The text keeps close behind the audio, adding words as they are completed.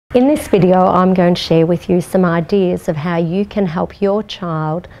In this video, I'm going to share with you some ideas of how you can help your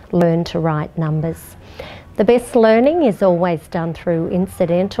child learn to write numbers. The best learning is always done through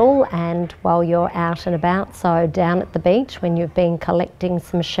incidental and while you're out and about, so down at the beach when you've been collecting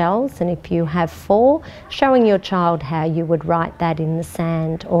some shells, and if you have 4, showing your child how you would write that in the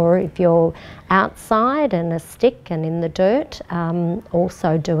sand, or if you're outside and a stick and in the dirt,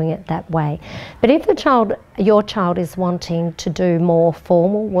 also doing it that way. But if your child is wanting to do more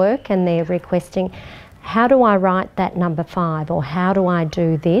formal work and they're requesting, how do I write that number 5, or how do I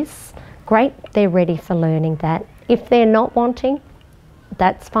do this? Great, they're ready for learning that. If they're not wanting,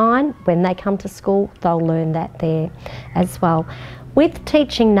 that's fine. When they come to school, they'll learn that there as well. With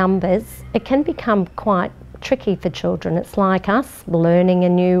teaching numbers, it can become quite tricky for children. It's like us learning a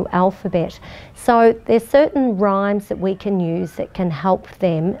new alphabet. So there's certain rhymes that we can use that can help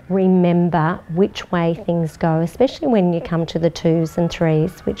them remember which way things go, especially when you come to the 2s and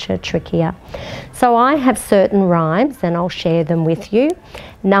 3s, which are trickier. So I have certain rhymes and I'll share them with you.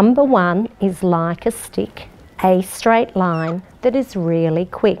 Number 1 is like a stick, a straight line that is really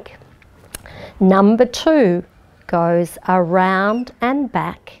quick. Number 2 goes around and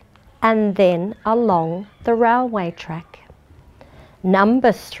back and then along the railway track.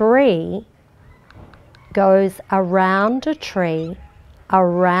 Number 3 goes around a tree,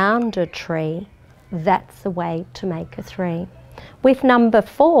 that's the way to make a 3. With number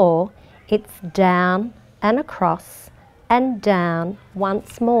 4, it's down and across and down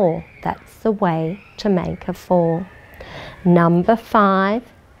once more, that's the way to make a 4. Number 5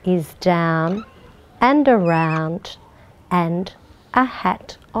 is down and around and a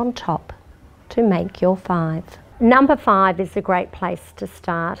hat on top to make your 5. Number 5 is a great place to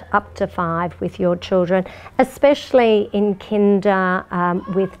start, up to 5 with your children, especially in kinder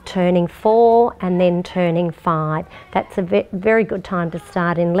with turning 4 and then turning 5. That's a very good time to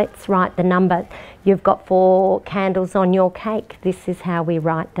start in. Let's write the number. You've got 4 candles on your cake. This is how we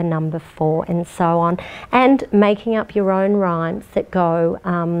write the number 4, and so on. And making up your own rhymes that go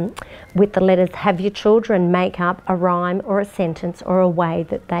with the letters. Have your children make up a rhyme or a sentence or a way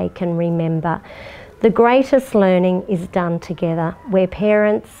that they can remember. The greatest learning is done together, where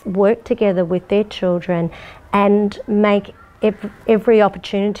parents work together with their children and make every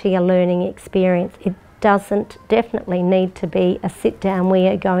opportunity a learning experience. It doesn't definitely need to be a sit down. We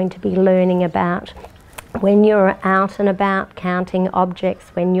are going to be learning about when you're out and about, counting objects,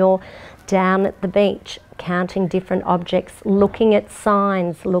 when you're down at the beach, counting different objects, looking at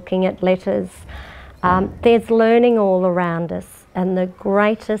signs, looking at letters. There's learning all around us, and the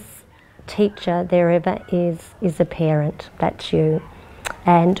greatest teacher there ever is a parent. That's you,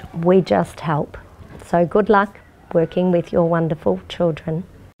 and we just help. So good luck working with your wonderful children.